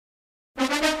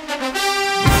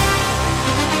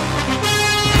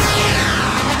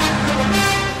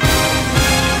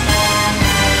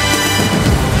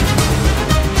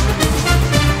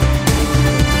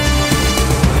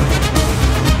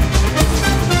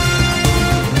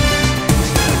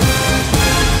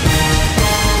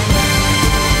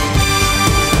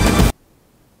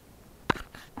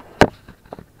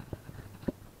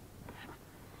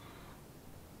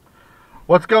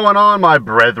What's going on, my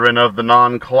brethren of the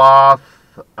non-cloth?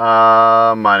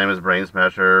 My name is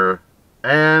Brainsmasher,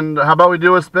 and how about we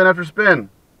do a spin after spin?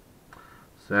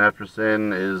 Sin After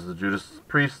Sin is the Judas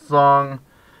Priest song.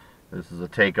 This is a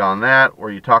take on that,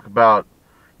 where you talk about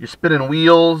you're spinning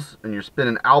wheels, and you're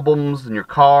spinning albums in your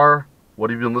car.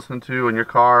 What have you been listening to in your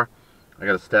car? I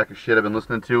got a stack of shit I've been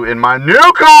listening to in my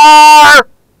new car!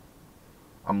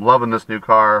 I'm loving this new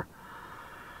car.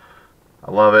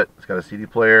 I love it. It's got a CD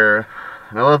player.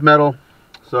 And I love metal,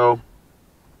 so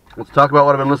let's talk about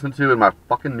what I've been listening to in my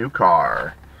fucking new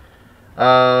car.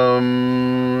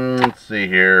 Let's see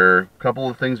here. A couple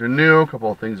of things are new, a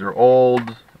couple of things are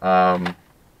old. Let's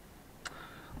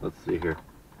see here.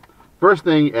 First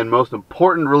thing and most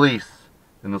important release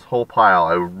in this whole pile,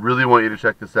 I really want you to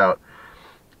check this out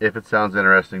if it sounds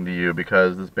interesting to you,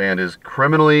 because this band is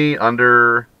criminally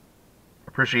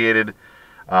underappreciated,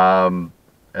 and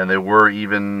they were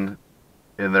even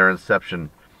in their inception.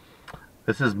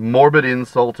 This is Morbid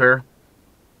Insulter.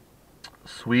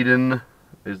 Sweden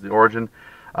is the origin.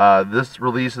 This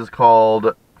release is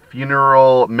called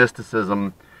Funeral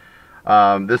Mysticism.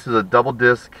 This is a double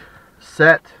disc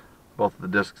set. Both of the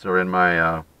discs are in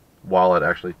my wallet,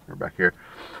 actually. They're back here.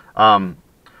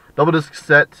 Double disc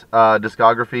set,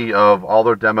 discography of all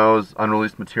their demos,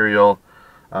 unreleased material,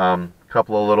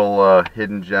 couple of little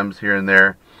hidden gems here and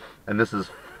there. And this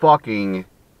is fucking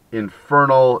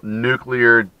infernal,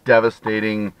 nuclear,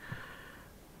 devastating,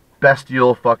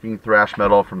 bestial fucking thrash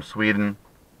metal from Sweden.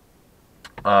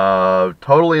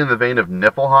 Totally in the vein of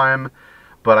Niflheim,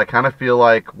 but I kind of feel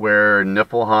like where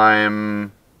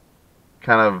Niflheim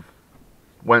kind of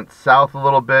went south a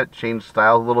little bit, changed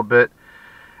styles a little bit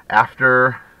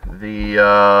after the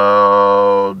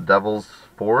Devil's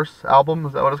Force album,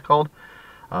 is that what it's called?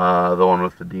 The one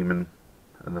with the demon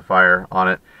and the fire on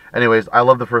it. Anyways, I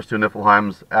love the first two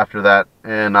Niflheims. After that,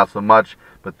 and not so much.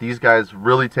 But these guys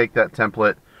really take that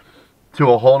template to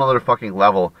a whole nother fucking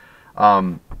level.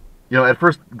 You know, at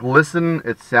first listen,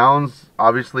 it sounds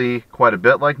obviously quite a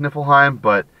bit like Niflheim,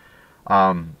 but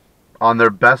on their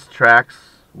best tracks,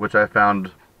 which I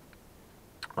found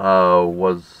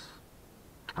was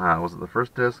it the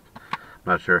first disc? I'm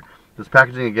not sure. This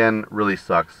packaging again really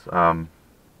sucks.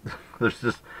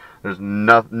 There's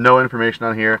no information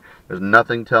on here. There's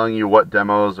nothing telling you what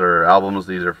demos or albums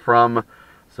these are from.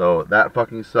 So that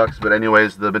fucking sucks. But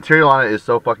anyways, the material on it is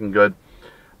so fucking good.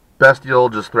 Bestial,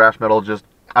 just thrash metal, just,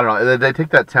 I don't know. They take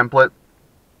that template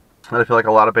that I feel like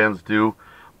a lot of bands do,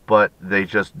 but they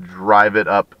just drive it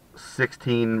up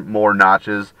 16 more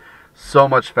notches. So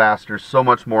much faster, so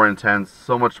much more intense,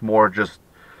 so much more just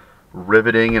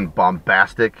riveting and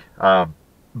bombastic.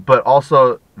 But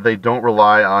also, they don't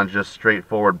rely on just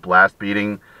straightforward blast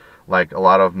beating like a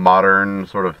lot of modern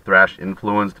sort of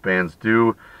thrash-influenced bands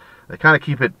do. They kind of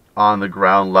keep it on the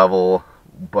ground level,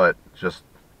 but just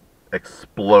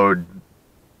explode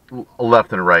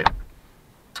left and right.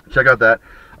 Check out that.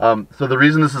 So the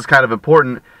reason this is kind of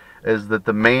important is that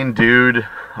the main dude,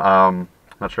 not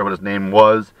sure what his name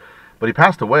was, but he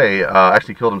passed away,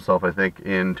 actually killed himself, I think,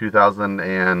 in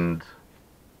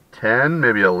 2010,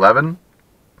 maybe 11.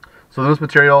 So this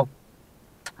material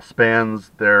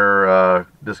spans their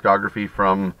discography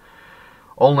from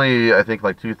only, I think,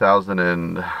 like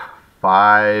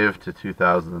 2005 to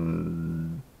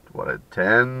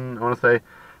 2010, I want to say,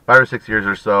 5 or 6 years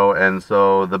or so. And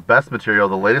so the best material,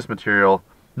 the latest material,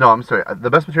 no, I'm sorry, the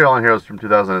best material on here is from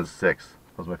 2006.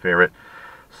 That was my favorite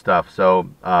stuff.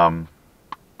 So, God,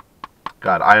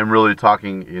 I am really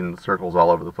talking in circles all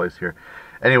over the place here.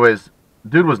 Anyways,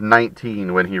 dude was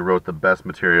 19 when he wrote the best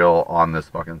material on this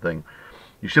fucking thing.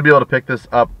 You should be able to pick this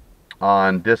up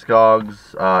on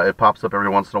Discogs. It pops up every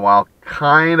once in a while.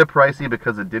 Kind of pricey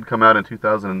because it did come out in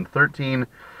 2013,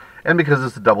 and because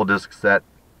it's a double disc set.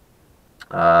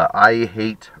 I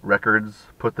Hate Records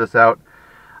put this out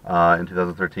in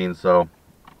 2013, so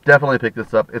definitely pick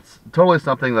this up. It's totally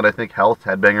something that I think Health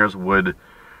Headbangers would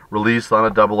release on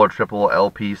a double or triple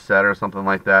LP set or something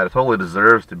like that. It totally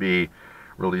deserves to be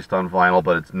released on vinyl,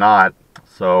 but it's not.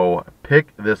 So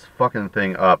pick this fucking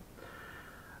thing up.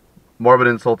 Morbid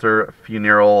Insulter,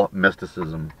 Funeral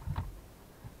Mysticism.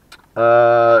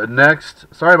 Next,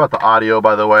 sorry about the audio,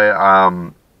 by the way.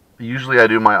 Usually I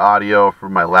do my audio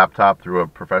from my laptop through a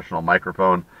professional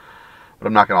microphone, but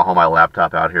I'm not going to haul my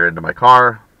laptop out here into my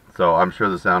car, so I'm sure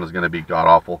the sound is going to be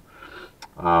god-awful.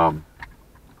 You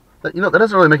know, that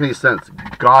doesn't really make any sense.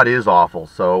 God is awful,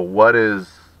 so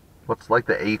what's like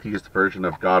the atheist version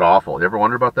of god-awful? You ever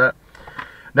wonder about that?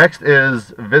 Next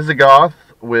is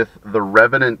Visigoth with The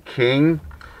Revenant King.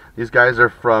 These guys are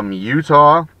from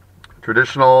Utah.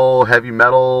 traditional heavy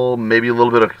metal, maybe a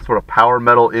little bit of sort of power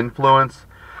metal influence.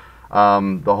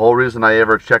 The whole reason I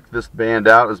ever checked this band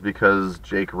out is because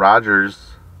Jake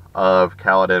Rogers of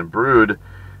Caladan Brood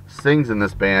sings in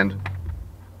this band,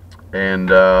 and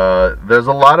there's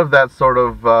a lot of that sort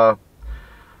of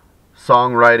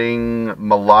songwriting,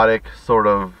 melodic sort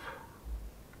of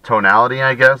tonality,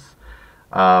 I guess,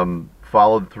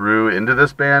 followed through into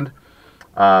this band,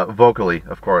 vocally,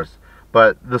 of course.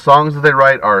 But the songs that they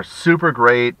write are super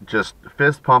great, just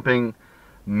fist-pumping,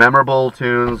 memorable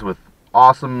tunes with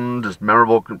awesome, just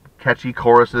memorable, catchy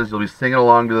choruses. You'll be singing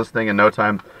along to this thing in no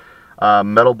time.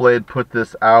 Metal Blade put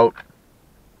this out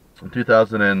in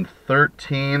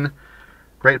 2013.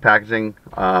 Great packaging.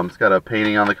 It's got a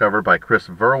painting on the cover by Chris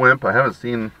Verwimp. I haven't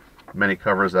seen many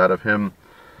covers out of him.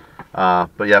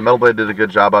 But yeah, Metal Blade did a good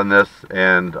job on this,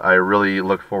 and I really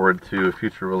look forward to a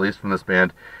future release from this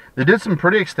band. They did some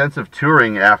pretty extensive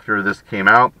touring after this came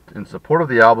out in support of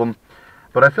the album,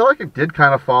 but I feel like it did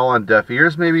kind of fall on deaf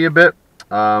ears maybe a bit.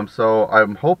 So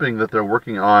I'm hoping that they're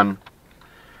working on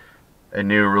a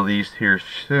new release here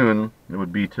soon. It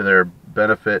would be to their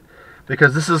benefit,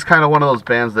 because this is kind of one of those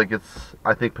bands that gets,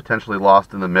 I think, potentially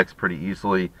lost in the mix pretty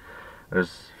easily.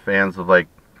 There's fans of, like,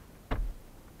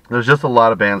 there's just a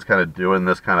lot of bands kind of doing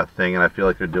this kind of thing, and I feel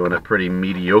like they're doing it pretty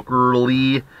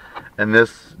mediocrely, and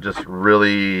this just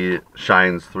really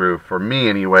shines through, for me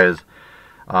anyways,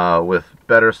 with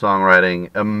better songwriting,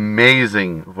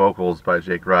 amazing vocals by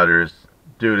Jake Rogers.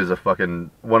 Dude is a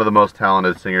fucking one of the most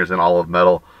talented singers in all of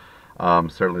metal,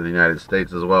 certainly the United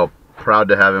States as well. Proud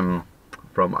to have him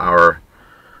from our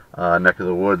neck of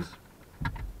the woods.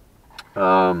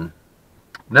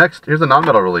 Next, here's a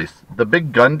non-metal release. The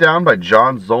Big Gun Down by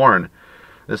John Zorn.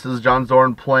 This is John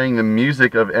Zorn playing the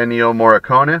music of Ennio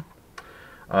Morricone,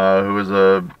 who is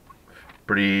a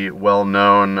pretty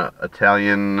well-known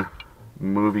Italian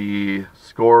movie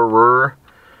scorer.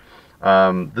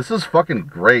 This is fucking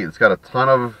great. It's got a ton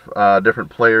of different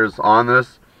players on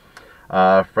this.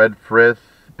 Fred Frith,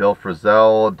 Bill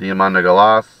Frisell, Diamanda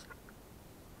Galas,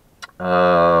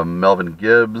 Melvin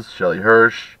Gibbs, Shelley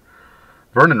Hirsch.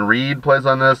 Vernon Reed plays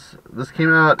on this. This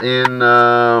came out in,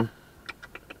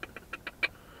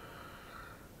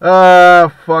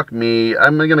 fuck me.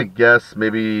 I'm gonna guess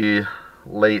maybe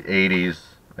late 80s,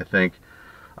 I think.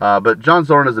 But John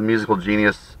Zorn is a musical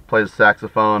genius, plays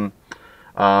saxophone.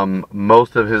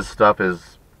 Most of his stuff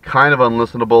is kind of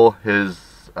unlistenable.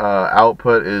 His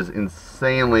output is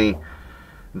insanely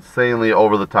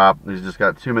over the top. He's just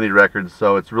got too many records,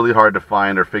 so it's really hard to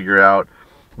find or figure out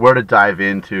where to dive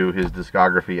into his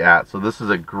discography at. So this is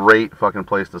a great fucking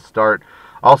place to start.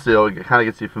 Also, it kind of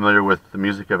gets you familiar with the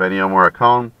music of Ennio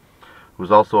Morricone,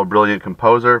 who's also a brilliant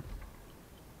composer.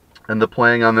 And the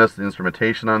playing on this, the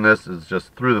instrumentation on this is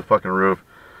just through the fucking roof.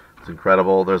 It's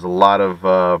incredible. There's a lot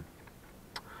of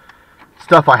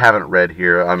stuff I haven't read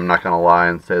here. I'm not going to lie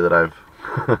and say that I've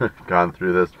gone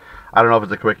through this. I don't know if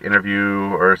it's a quick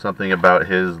interview or something about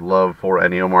his love for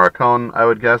Ennio Morricone, I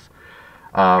would guess.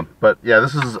 But yeah,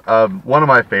 this is one of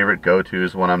my favorite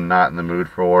go-tos when I'm not in the mood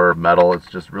for metal. It's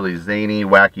just really zany,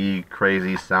 wacky,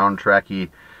 crazy, soundtracky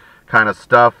kind of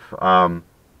stuff. And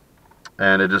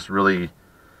it just really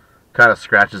kind of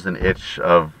scratches an itch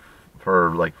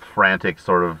for like frantic,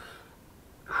 sort of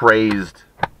crazed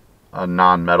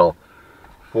non-metal,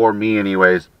 for me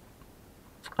anyways.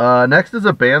 Next is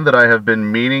a band that I have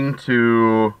been meaning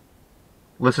to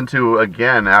listen to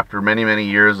again after many, many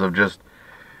years of just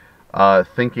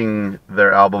thinking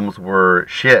their albums were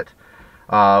shit.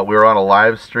 We were on a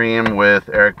live stream with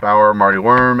Eric Bauer, Marty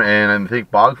Worm, and I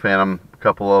think Bog Phantom a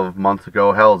couple of months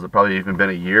ago. Hell, it's probably even been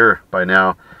a year by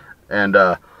now. And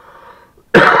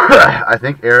I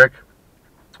think Eric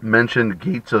mentioned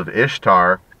Gates of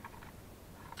Ishtar,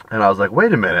 and I was like,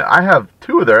 wait a minute, I have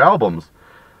 2 of their albums.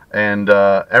 And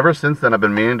ever since then, I've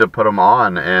been meaning to put them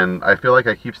on, and I feel like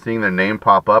I keep seeing their name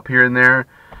pop up here and there.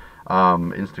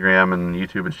 Instagram and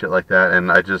YouTube and shit like that,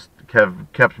 and I just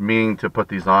kept meaning to put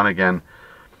these on again.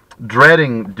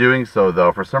 Dreading doing so,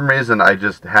 though. For some reason, I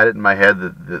just had it in my head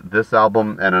that this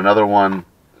album and another one,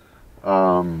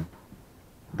 the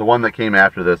one that came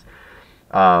after this,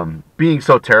 being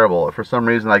so terrible. For some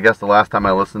reason, I guess the last time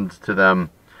I listened to them,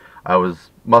 I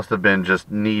must have been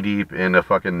just knee-deep in a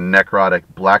fucking necrotic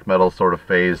black metal sort of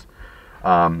phase.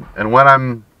 And when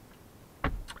I'm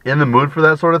in the mood for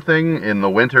that sort of thing in the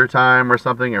winter time or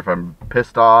something, or if I'm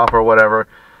pissed off or whatever,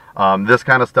 this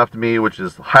kind of stuff to me, which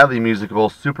is highly musical,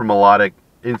 super melodic,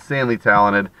 insanely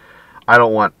talented, I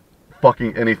don't want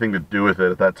fucking anything to do with it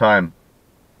at that time.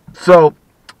 So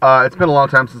it's been a long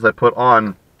time since I put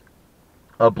on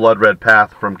a Blood Red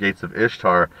Path from Gates of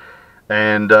Ishtar,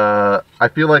 And I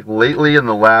feel like lately, in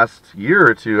the last year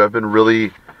or two, I've been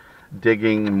really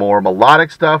digging more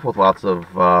melodic stuff with lots of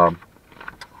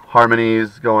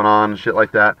harmonies going on and shit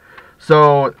like that.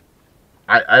 So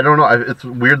I don't know. It's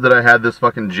weird that I had this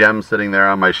fucking gem sitting there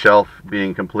on my shelf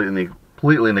being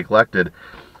completely neglected.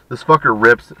 This fucker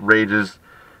rips, rages.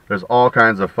 There's all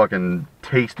kinds of fucking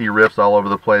tasty riffs all over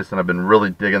the place, and I've been really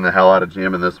digging the hell out of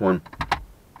jamming this one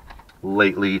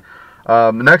lately.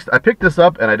 Next, I picked this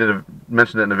up, and I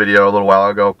mentioned it in a video a little while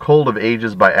ago. Cold of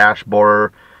Ages by Ash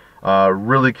Borer.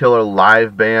 Really killer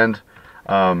live band.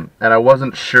 And I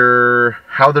wasn't sure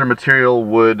how their material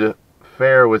would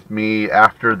fare with me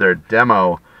after their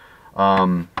demo.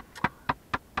 I'm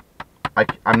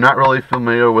not really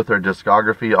familiar with their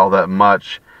discography all that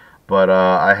much, but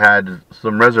I had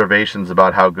some reservations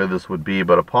about how good this would be.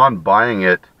 But upon buying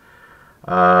it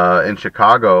in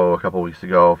Chicago a couple weeks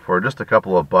ago for just a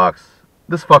couple of bucks,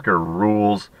 this fucker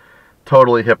rules.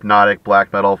 Totally hypnotic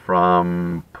black metal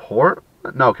from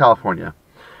California.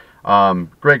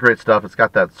 Great stuff. It's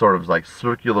got that sort of like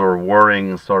circular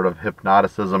whirring sort of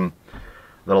hypnoticism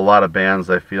that a lot of bands,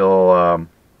 I feel,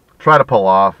 try to pull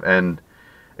off, and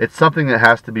it's something that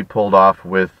has to be pulled off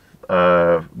with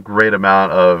a great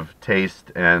amount of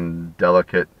taste and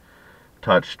delicate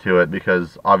touch to it,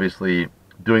 because obviously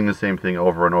doing the same thing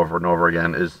over and over and over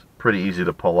again is pretty easy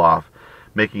to pull off.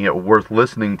 Making it worth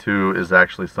listening to is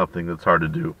actually something that's hard to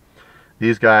do.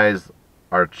 These guys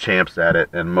are champs at it,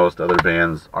 and most other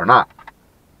bands are not,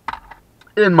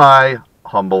 in my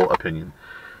humble opinion.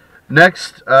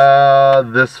 Next,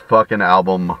 this fucking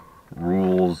album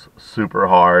rules super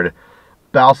hard.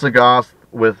 Balsagoth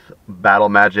with Battle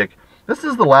Magic. This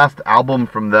is the last album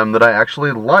from them that I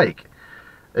actually like.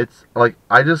 It's like,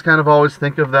 I just kind of always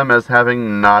think of them as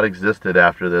having not existed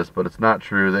after this, but it's not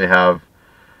true. They have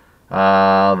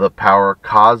The Power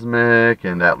Cosmic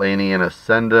and Atlantean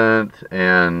Ascendant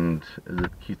and is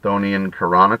it Chthonian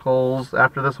Chronicles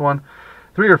after this one.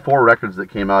 3 or 4 records that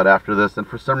came out after this, and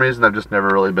for some reason I've just never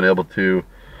really been able to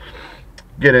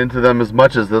get into them as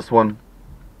much as this one.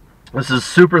 This is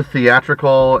super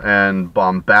theatrical and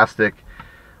bombastic,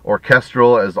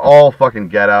 orchestral as all fucking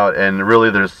get out, and really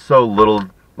there's so little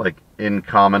like in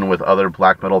common with other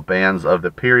black metal bands of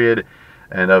the period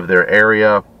and of their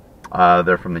area.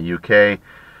 They're from the UK.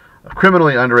 A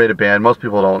criminally underrated band. Most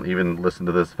people don't even listen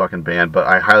to this fucking band, but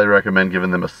I highly recommend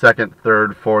giving them a second,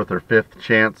 third, fourth, or fifth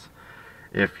chance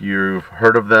if you've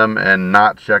heard of them and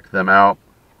not checked them out.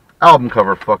 Album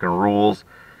cover fucking rules.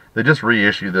 They just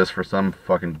reissued this for some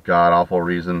fucking god-awful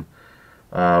reason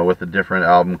with a different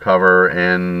album cover,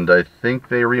 and I think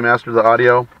they remastered the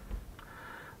audio.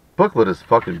 Booklet is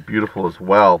fucking beautiful as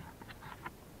well.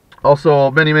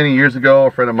 Also, many years ago,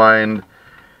 a friend of mine...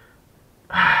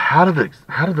 How did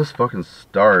this fucking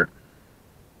start?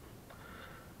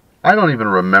 I don't even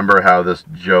remember how this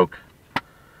joke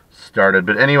started.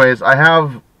 But anyways, I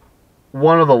have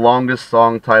one of the longest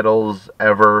song titles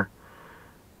ever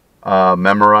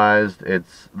memorized.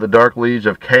 It's The Dark Liege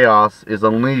of Chaos is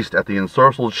unleashed at the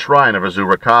ensorcelled shrine of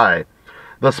Azura Kai,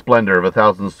 the splendor of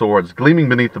 1,000 swords gleaming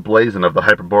beneath the blazon of the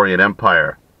Hyperborean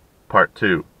Empire. Part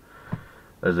 2.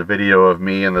 There's a video of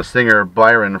me and the singer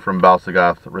Byron from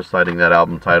Balsagoth reciting that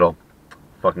album title.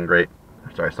 Fucking great.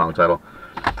 Sorry, song title.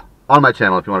 On my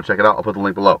channel, if you want to check it out, I'll put the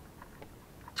link below.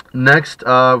 Next,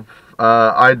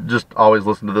 I just always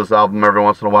listen to this album every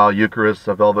once in a while. Eucharist,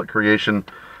 a Velvet Creation.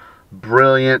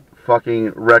 Brilliant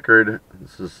fucking record.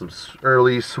 This is some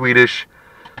early Swedish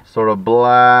sort of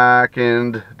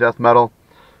blackened death metal.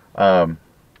 If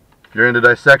you're into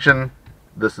Dissection,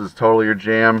 this is totally your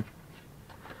jam.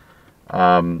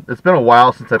 It's been a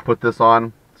while since I put this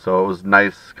on, so it was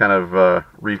nice kind of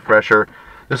refresher.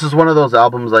 This is one of those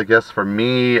albums, I guess, for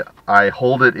me, I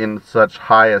hold it in such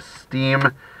high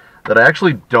esteem that I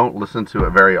actually don't listen to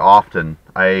it very often.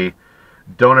 I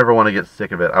don't ever want to get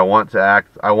sick of it. I want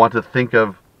to think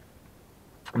of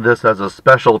this as a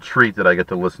special treat that I get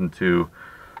to listen to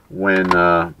when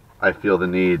I feel the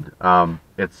need.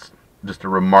 It's just a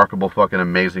remarkable fucking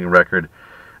amazing record.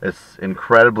 It's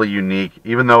incredibly unique,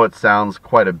 even though it sounds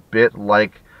quite a bit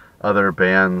like other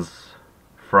bands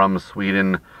from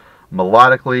Sweden,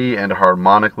 melodically and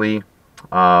harmonically.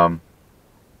 I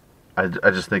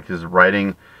just think his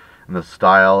writing and the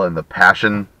style and the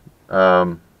passion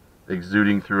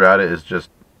exuding throughout it is just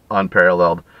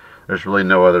unparalleled. There's really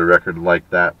no other record like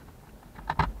that.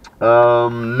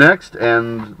 Next,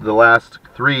 and the last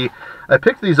 3, I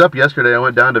picked these up yesterday. I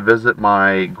went down to visit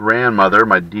my grandmother,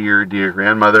 my dear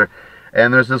grandmother,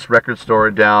 and there's this record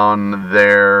store down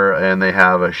there, and they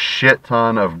have a shit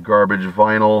ton of garbage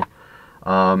vinyl.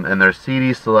 And their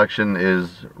CD selection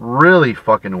is really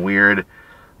fucking weird.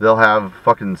 They'll have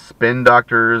fucking Spin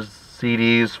Doctors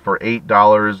CDs for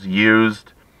 $8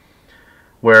 used,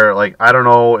 where, like, I don't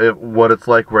know what it's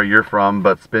like where you're from,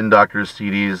 but Spin Doctors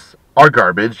CDs are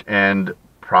garbage and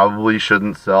probably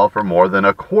shouldn't sell for more than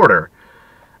a quarter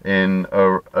in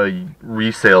a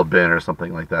resale bin or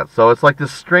something like that. So it's like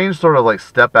this strange sort of like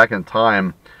step back in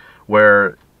time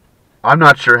where I'm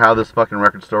not sure how this fucking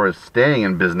record store is staying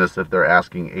in business if they're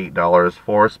asking $8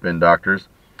 for Spin Doctors.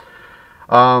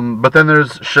 But then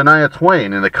there's Shania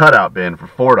Twain in the cutout bin for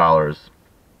 $4.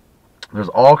 There's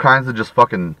all kinds of just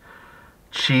fucking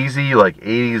cheesy, like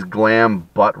 80s glam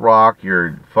butt rock,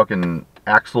 your fucking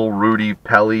Axl Rudy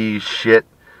Pelly shit.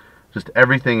 Just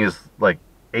everything is like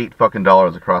 $8 fucking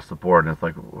across the board, and it's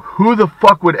like, who the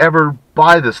fuck would ever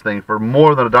buy this thing for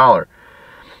more than $1?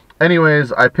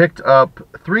 Anyways, I picked up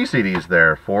 3 CDs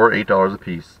there for $8 a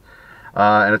piece,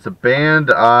 and it's a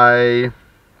band I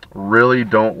really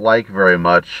don't like very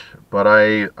much, but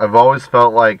I've always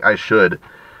felt like I should.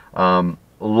 A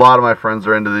lot of my friends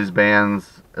are into this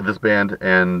band,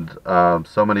 and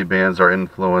so many bands are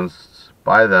influenced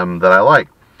by them that I like.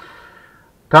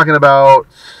 Talking about,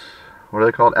 what are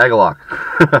they called? Agalloch.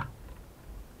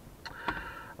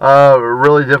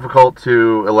 Really difficult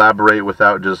to elaborate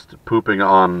without just pooping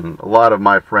on a lot of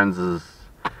my friends'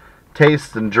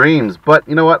 tastes and dreams. But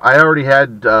you know what? I already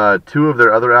had 2 of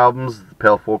their other albums, The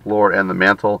Pale Folklore and The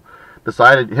Mantle.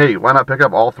 Decided, hey, why not pick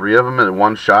up all 3 of them in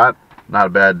one shot? Not a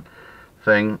bad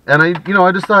thing. And I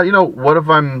just thought, what if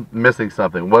I'm missing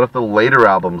something? What if the later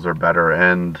albums are better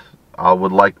and I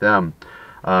would like them?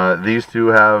 These 2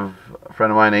 have a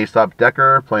friend of mine, Aesop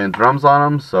Decker, playing drums on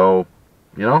them, so,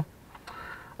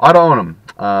 ought to own them.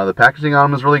 The packaging on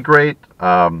them is really great.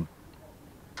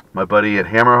 My buddy at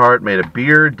Hammerheart made a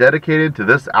beer dedicated to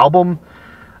this album,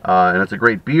 and it's a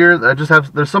great beer.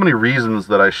 There's so many reasons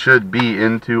that I should be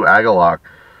into Agalloch,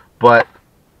 but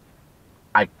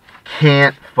I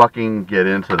can't fucking get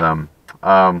into them.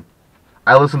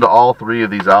 I listened to all 3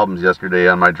 of these albums yesterday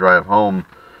on my drive home,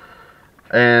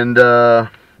 and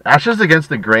Ashes Against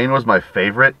the Grain was my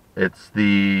favorite. It's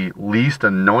the least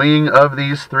annoying of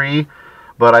these 3,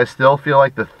 but I still feel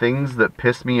like the things that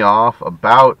piss me off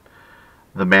about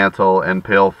The Mantle and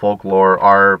Pale Folklore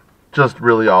are just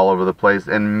really all over the place.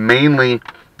 And mainly,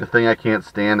 the thing I can't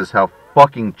stand is how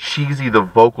fucking cheesy the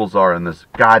vocals are in this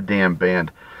goddamn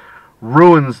band.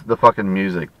 Ruins the fucking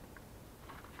music.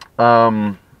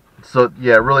 So,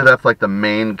 yeah, really that's like the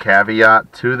main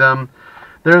caveat to them.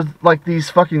 There's like these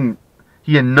fucking...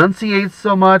 He enunciates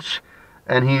so much,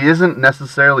 and he isn't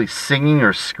necessarily singing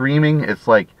or screaming. It's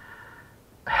like...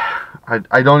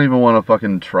 I don't even want to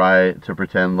fucking try to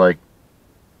pretend like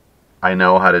I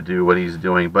know how to do what he's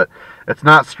doing, but it's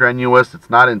not strenuous, it's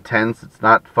not intense, it's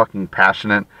not fucking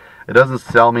passionate. It doesn't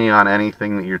sell me on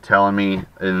anything that you're telling me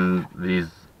in these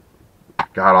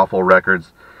god-awful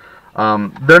records.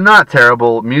 They're not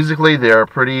terrible. Musically, they're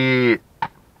pretty...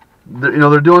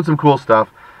 They're doing some cool stuff.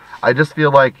 I just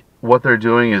feel like what they're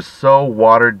doing is so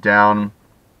watered down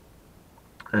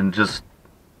and just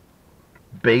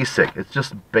basic. It's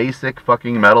just basic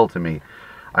fucking metal to me.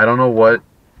 I don't know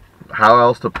how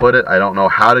else to put it. I don't know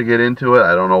how to get into it.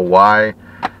 I don't know why.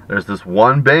 There's this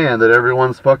one band that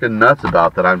everyone's fucking nuts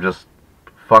about that I'm just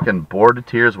fucking bored to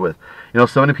tears with.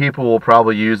 So many people will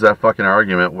probably use that fucking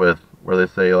argument where they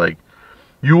say, like,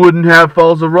 you wouldn't have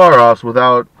Falls of Raros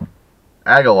without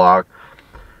Agalloch.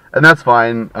 And that's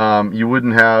fine. You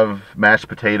wouldn't have mashed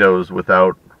potatoes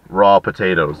without raw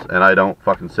potatoes. And I don't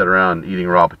fucking sit around eating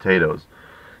raw potatoes.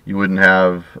 You wouldn't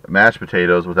have mashed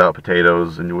potatoes without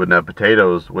potatoes, and you wouldn't have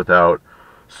potatoes without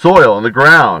soil in the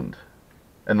ground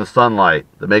and the sunlight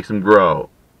that makes them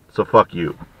grow. So fuck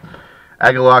you.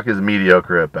 Agalloch is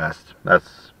mediocre at best.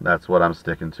 That's what I'm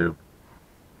sticking to.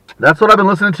 That's what I've been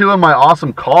listening to in my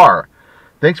awesome car.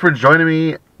 Thanks for joining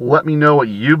me. Let me know what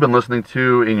you've been listening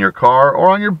to in your car or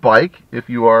on your bike if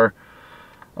you are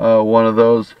one of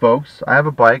those folks. I have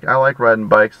a bike. I like riding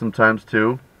bikes sometimes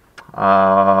too.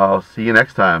 I'll see you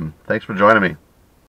next time. Thanks for joining me.